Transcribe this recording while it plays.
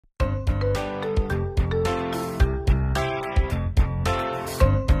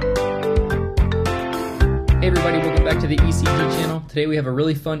everybody, welcome back to the ECG channel. Today we have a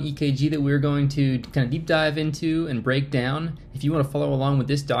really fun EKG that we're going to kind of deep dive into and break down. If you want to follow along with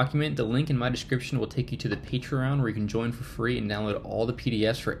this document, the link in my description will take you to the Patreon where you can join for free and download all the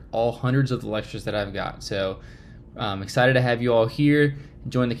PDFs for all hundreds of the lectures that I've got. So I'm excited to have you all here,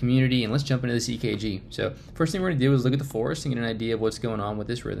 join the community, and let's jump into this EKG. So first thing we're going to do is look at the force and get an idea of what's going on with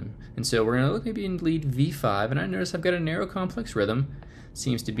this rhythm. And so we're going to look maybe in lead V5, and I notice I've got a narrow complex rhythm.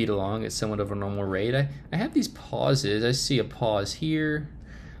 Seems to beat along at somewhat of a normal rate. I have these pauses. I see a pause here.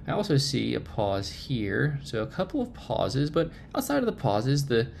 I also see a pause here. So a couple of pauses, but outside of the pauses,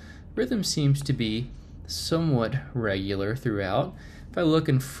 the rhythm seems to be somewhat regular throughout. If I look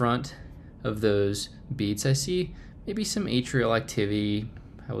in front of those beats, I see maybe some atrial activity.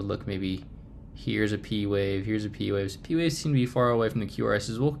 I would look maybe here's a P wave, here's a P wave. So P waves seem to be far away from the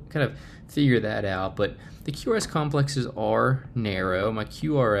QRSs. We'll kind of figure that out, but the QRS complexes are narrow. My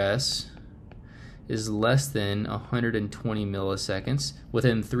QRS is less than 120 milliseconds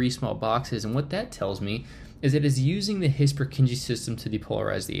within 3 small boxes, and what that tells me is it is using the His-Purkinje system to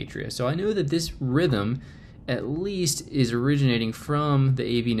depolarize the atria. So I know that this rhythm at least is originating from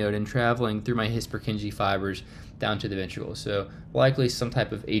the AV node and traveling through my His-Purkinje fibers down to the ventricle. So likely some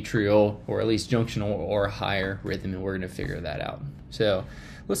type of atrial or at least junctional or higher rhythm, and we're going to figure that out. So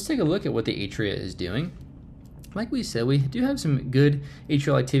let's take a look at what the atria is doing. Like we said, we do have some good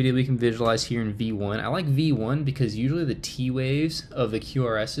atrial activity that we can visualize here in V1. I like V1 because usually the T waves of the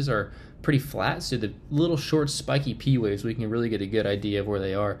QRSs are pretty flat, so the little short spiky P waves, we can really get a good idea of where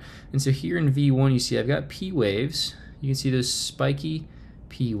they are. And so here in V1, you see I've got P waves. You can see those spiky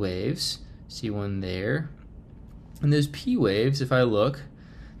P waves. See one there. And those P waves, if I look,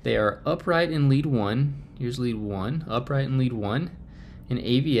 they are upright in lead 1. Here's lead 1, upright in lead 1. In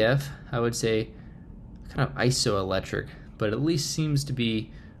AVF, I would say kind of isoelectric, but at least seems to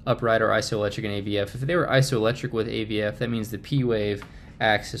be upright or isoelectric in AVF. If they were isoelectric with AVF, that means the P wave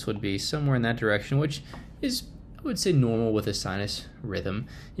axis would be somewhere in that direction, which is, I would say, normal with a sinus rhythm.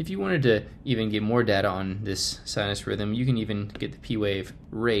 If you wanted to even get more data on this sinus rhythm, you can even get the P wave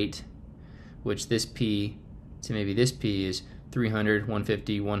rate, which this P to maybe this P is 300,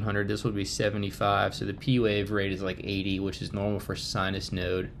 150, 100. This would be 75. So the P wave rate is like 80, which is normal for sinus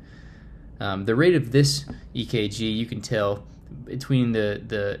node. The rate of this EKG, you can tell between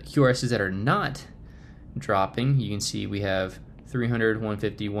the QRSs that are not dropping. You can see we have 300,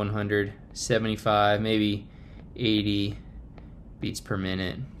 150, 100, 75, maybe 80 beats per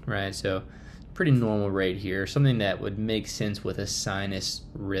minute, right? So pretty normal rate here, something that would make sense with a sinus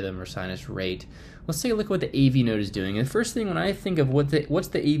rhythm or sinus rate. Let's take a look at what the AV node is doing. And the first thing when I think of what's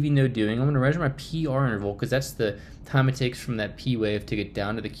the AV node doing, I'm going to measure my PR interval because that's the time it takes from that P wave to get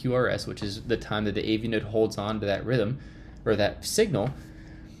down to the QRS, which is the time that the AV node holds on to that rhythm or that signal.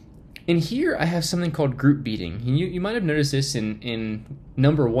 And here I have something called group beating. And you might have noticed this in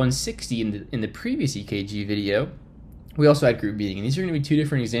number 160 in the previous EKG video. We also had group beating, and these are going to be 2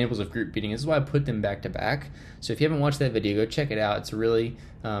 different examples of group beating. This is why I put them back to back. So if you haven't watched that video, go check it out. It's a really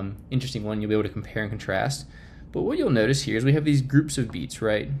interesting one. You'll be able to compare and contrast. But what you'll notice here is we have these groups of beats,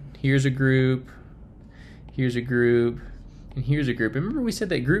 right? Here's a group, and here's a group. And remember we said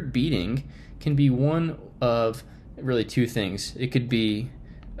that group beating can be one of really 2 things. It could be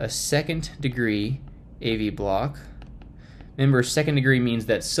a 2nd degree AV block. Remember, 2nd degree means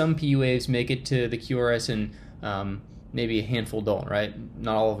that some P waves make it to the QRS and maybe a handful don't, right?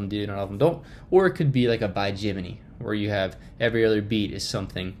 Not all of them do, not all of them don't. Or it could be like a bigeminy, where you have every other beat is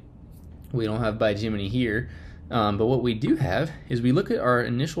something. We don't have bigeminy here, but what we do have is we look at our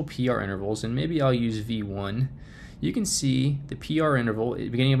initial PR intervals, and maybe I'll use V1. You can see the PR interval,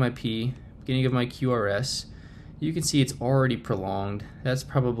 beginning of my P, beginning of my QRS. You can see it's already prolonged. That's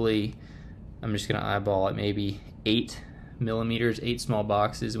probably, I'm just gonna eyeball it, maybe 8 millimeters, 8 small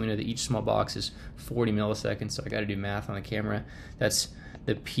boxes. We know that each small box is 40 milliseconds, so I got to do math on the camera. That's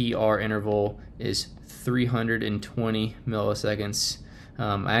the PR interval is 320 milliseconds.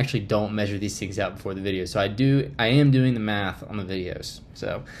 I actually don't measure these things out before the video, so I am doing the math on the videos.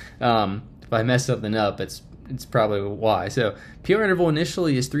 So if I mess something up, it's probably why. So PR interval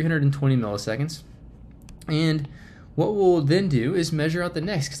initially is 320 milliseconds, and what we'll then do is measure out the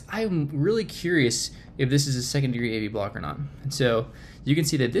next, because I'm really curious if this is a 2nd degree AV block or not. And so you can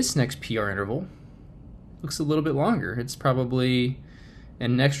see that this next PR interval looks a little bit longer. It's probably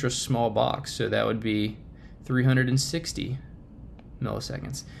an extra small box, so that would be 360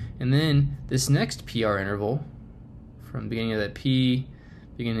 milliseconds. And then this next PR interval, from beginning of that P,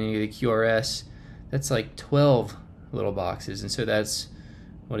 beginning of the QRS, that's like 12 little boxes. And so that's,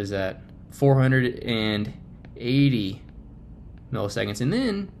 what is that? 480 milliseconds. And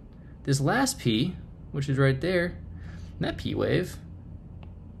then this last P, which is right there, and that P wave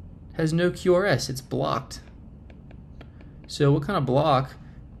has no QRS, it's blocked. So what kind of block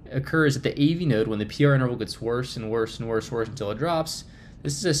occurs at the AV node when the PR interval gets worse and worse and worse and worse until it drops?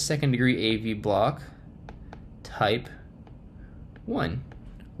 This is a second degree AV block, type 1,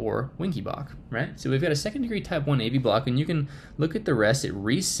 or Winky block, right? So we've got a second degree type 1 AV block, and you can look at the rest. It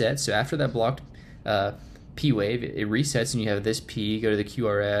resets, so after that blocked P wave, it resets, and you have this P go to the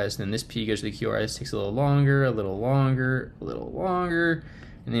QRS, and then this P goes to the QRS, takes a little longer, a little longer, a little longer,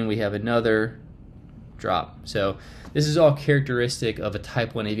 and then we have another drop. So this is all characteristic of a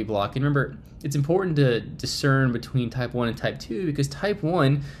type 1 AV block. And remember, it's important to discern between type 1 and type 2, because type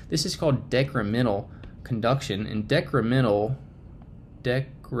 1, this is called decremental conduction, and decremental, I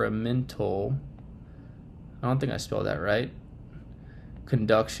don't think I spelled that right,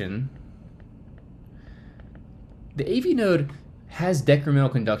 conduction. The AV node has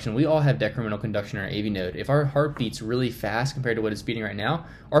decremental conduction. We all have decremental conduction in our AV node. If our heart beats really fast compared to what it's beating right now,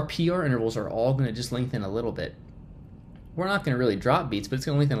 our PR intervals are all going to just lengthen a little bit. We're not going to really drop beats, but it's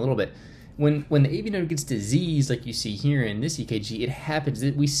going to lengthen a little bit. When the AV node gets diseased, like you see here in this EKG, it happens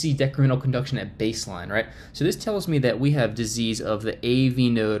that we see decremental conduction at baseline, right? So this tells me that we have disease of the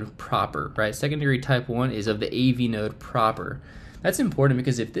AV node proper, right? Secondary type 1 is of the AV node proper. That's important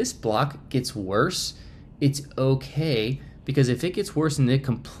because if this block gets worse, it's okay, because if it gets worse and it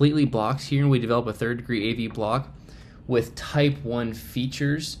completely blocks here and we develop a third degree AV block with type 1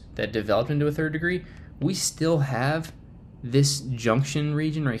 features that developed into a third degree, we still have this junction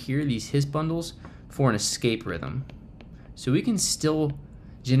region right here, these His bundles, for an escape rhythm. So we can still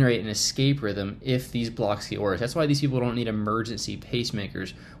generate an escape rhythm if these blocks get worse. That's why these people don't need emergency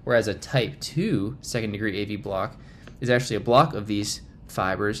pacemakers, whereas a type 2 second degree AV block is actually a block of these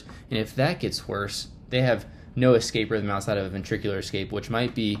fibers, and if that gets worse, they have no escape rhythm outside of a ventricular escape, which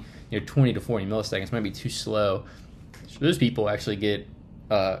might be 20 to 40 milliseconds, might be too slow. So those people actually get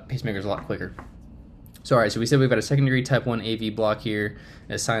pacemakers a lot quicker. So all right, so we said we've got a second degree type 1 AV block here,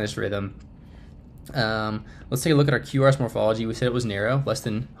 a sinus rhythm. Let's take a look at our QRS morphology. We said it was narrow, less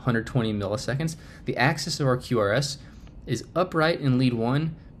than 120 milliseconds. The axis of our QRS is upright in lead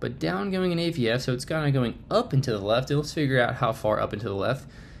 1, but downgoing in AVF, so it's kind of going up and to the left. And let's figure out how far up and to the left.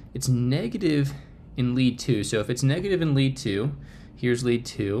 It's negative in lead 2. So if it's negative in lead 2, here's lead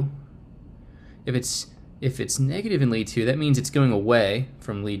 2. If it's negative in lead 2, that means it's going away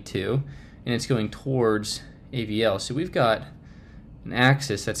from lead 2, and it's going towards AVL. So we've got an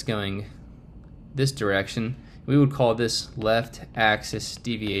axis that's going this direction. We would call this left axis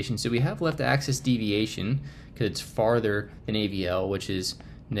deviation. So we have left axis deviation because it's farther than AVL, which is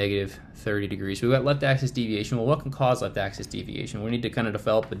negative 30 degrees. So we've got left axis deviation. Well, what can cause left axis deviation? We need to kind of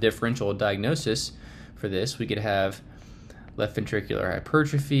develop a differential diagnosis for this. We could have left ventricular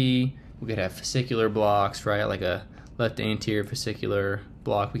hypertrophy. We could have fascicular blocks, right? Like a left anterior fascicular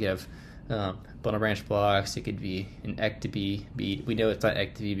block. We could have bundle branch blocks. It could be an ectopy beat. We know it's not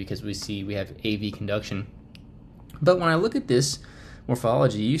ectopy because we have AV conduction. But when I look at this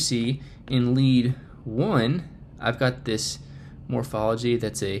morphology, you see in lead 1, I've got this morphology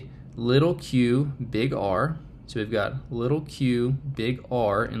that's a little q, big R. So we've got little q, big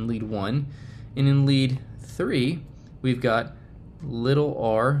R in lead 1. And in lead 3, we've got little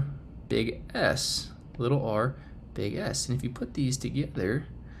r, big S. Little r, big S. And if you put these together,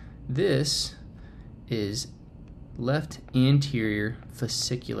 this is left anterior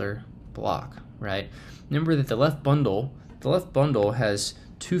fascicular block, right? Remember that the left bundle has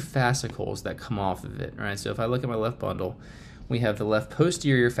two fascicles that come off of it, right? So if I look at my left bundle, we have the left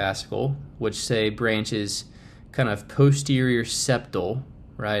posterior fascicle, which say branches kind of posterior septal,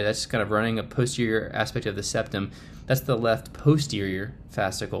 right? That's kind of running a posterior aspect of the septum. That's the left posterior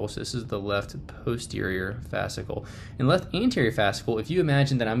fascicle. So this is the left posterior fascicle. And left anterior fascicle, if you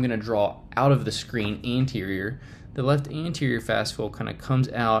imagine that I'm going to draw out of the screen anterior, the left anterior fascicle kind of comes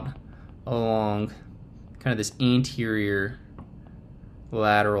out along kind of this anterior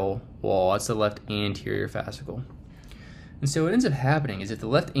lateral wall. That's the left anterior fascicle. And so what ends up happening is if the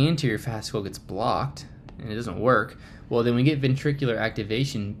left anterior fascicle gets blocked and it doesn't work, well, then we get ventricular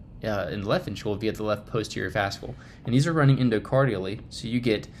activation in the left ventricle via the left posterior fascicle. And these are running endocardially, so you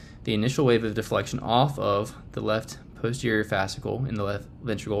get the initial wave of deflection off of the left posterior fascicle in the left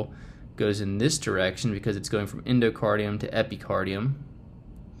ventricle goes in this direction because it's going from endocardium to epicardium.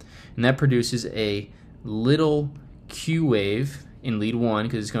 And that produces a little Q wave in lead 1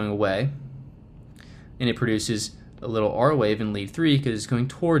 because it's going away. And it produces a little R wave in lead 3 because it's going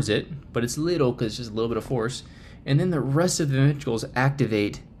towards it, but it's little because it's just a little bit of force. And then the rest of the ventricles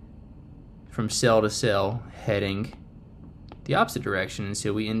activate from cell to cell heading the opposite direction. And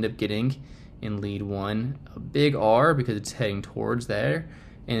so we end up getting in lead 1, a big R because it's heading towards there.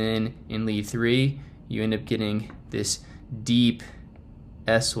 And then in lead 3, you end up getting this deep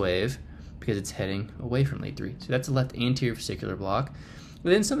S wave because it's heading away from lead 3. So that's a left anterior fascicular block.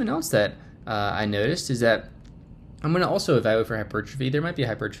 But then something else that I noticed is that I'm going to also evaluate for hypertrophy. There might be a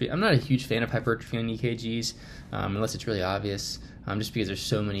hypertrophy. I'm not a huge fan of hypertrophy on EKGs unless it's really obvious, just because there's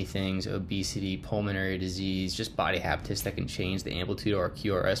so many things, obesity, pulmonary disease, just body habitus that can change the amplitude of our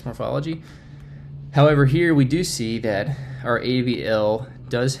QRS morphology. However, here we do see that our AVL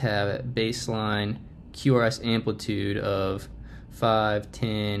does have a baseline QRS amplitude of 5,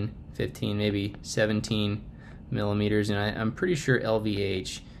 10, 15, maybe 17 millimeters, and I'm pretty sure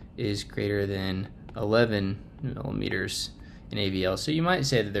LVH is greater than 11 millimeters in AVL. So you might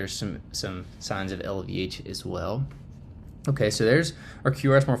say that there's some signs of LVH as well. Okay, so there's our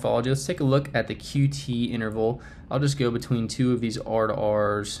QRS morphology. Let's take a look at the QT interval. I'll just go between two of these R to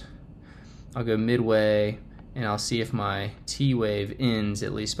Rs. I'll go midway, and I'll see if my T wave ends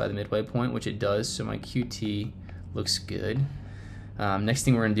at least by the midway point, which it does, so my QT looks good. Next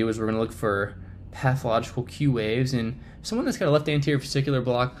thing we're going to do is we're going to look for pathological Q waves, and someone that's got a left anterior fascicular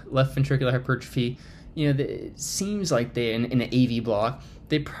block, left ventricular hypertrophy, you know, it seems like they in an AV block,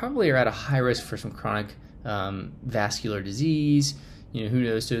 they probably are at a high risk for some chronic vascular disease, you know, who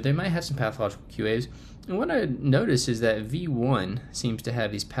knows, so they might have some pathological Q waves. And what I notice is that V1 seems to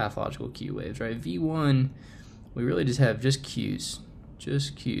have these pathological Q waves, right? V1, we really just have just Qs.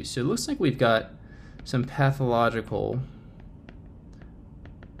 So it looks like we've got some pathological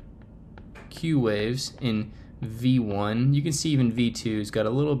Q waves in V1. You can see even V2's got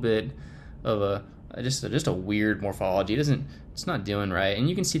a little bit of a just a weird morphology. It's not doing right. And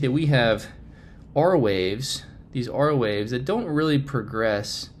you can see that we have R waves, these R waves that don't really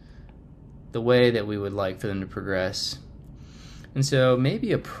progress the way that we would like for them to progress. And so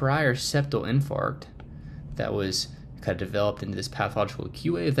maybe a prior septal infarct that was kind of developed into this pathological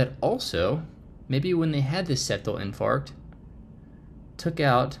Q wave that also, maybe when they had this septal infarct, took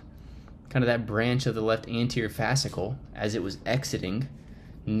out kind of that branch of the left anterior fascicle as it was exiting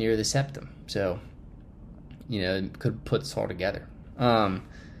near the septum. So, you know, it could put this all together.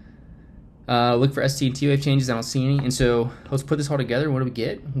 Look for ST and T wave changes. I don't see any. And so let's put this all together. What do we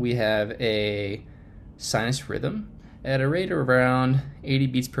get? We have a sinus rhythm at a rate of around 80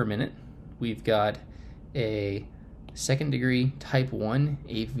 beats per minute. We've got a second degree type 1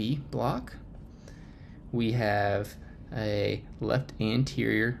 AV block. We have a left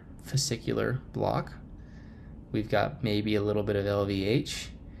anterior fascicular block. We've got maybe a little bit of LVH.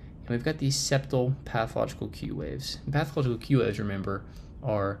 And we've got these septal pathological Q waves. And pathological Q waves, remember,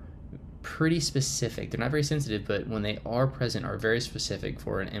 are pretty specific. They're not very sensitive, but when they are present, are very specific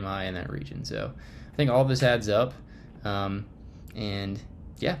for an MI in that region. So I think all of this adds up. And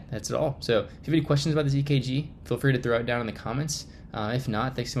yeah, that's it all. So if you have any questions about this EKG, feel free to throw it down in the comments. If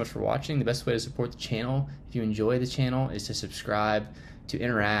not, thanks so much for watching. The best way to support the channel, if you enjoy the channel, is to subscribe, to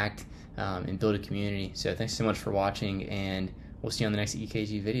interact, and build a community. So thanks so much for watching, and we'll see you on the next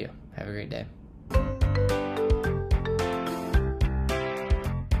EKG video. Have a great day.